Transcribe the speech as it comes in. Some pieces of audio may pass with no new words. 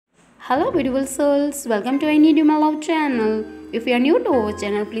Hello beautiful souls, welcome to any new my love channel. If you are new to our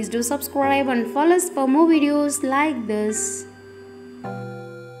channel, please do subscribe and follow us for more videos like this.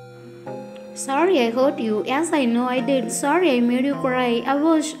 Sorry I hurt you. Yes, I know I did. Sorry I made you cry. I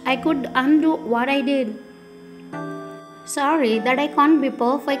wish I could undo what I did. Sorry that I can't be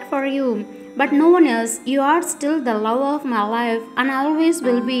perfect for you. But no one else. You are still the love of my life and always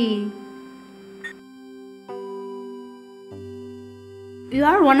will be. You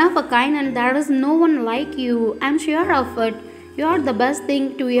are one of a kind and there is no one like you. I'm sure of it. You are the best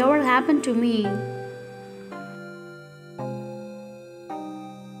thing to ever happen to me.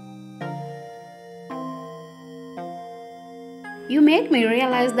 You make me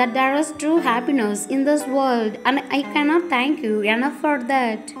realize that there is true happiness in this world and I cannot thank you enough for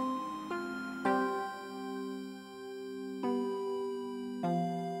that.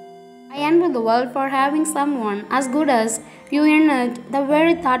 I envy the world for having someone as good as you in it. The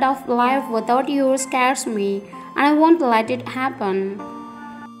very thought of life without you scares me and I won't let it happen.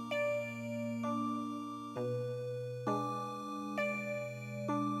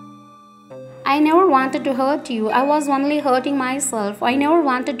 I never wanted to hurt you. I was only hurting myself. I never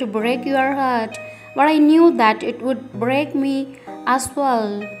wanted to break your heart, but I knew that it would break me as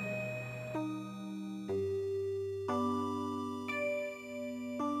well.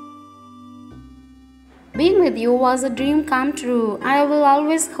 Being with you was a dream come true. I will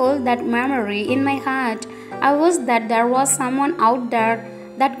always hold that memory in my heart. I wish that there was someone out there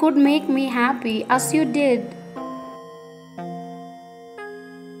that could make me happy as you did.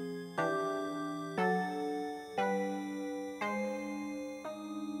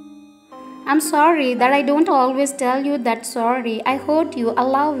 I'm sorry that I don't always tell you that sorry. I hurt you, I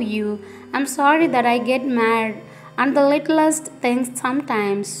love you. I'm sorry that I get mad on the littlest things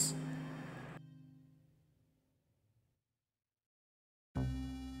sometimes.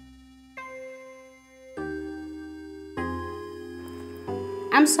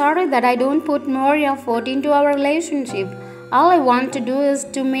 I'm sorry that I don't put more effort into our relationship. All I want to do is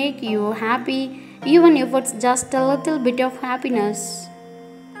to make you happy, even if it's just a little bit of happiness.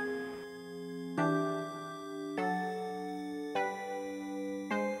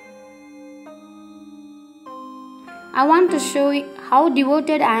 I want to show you how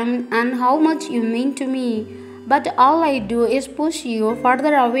devoted I am and how much you mean to me, but all I do is push you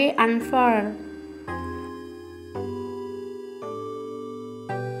further away and far.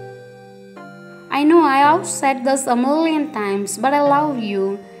 I know I have said this a million times, but I love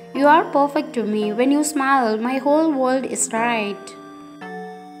you. You are perfect to me. When you smile, my whole world is right.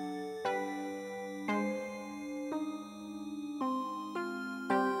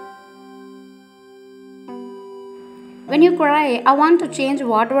 When you cry, I want to change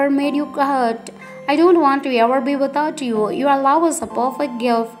whatever made you hurt. I don't want to ever be without you. Your love is a perfect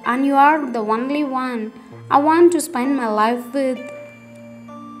gift and you are the only one I want to spend my life with.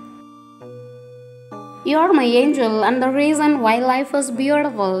 You are my angel and the reason why life is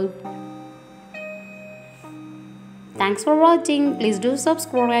beautiful. Thanks for watching. Please do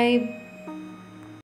subscribe.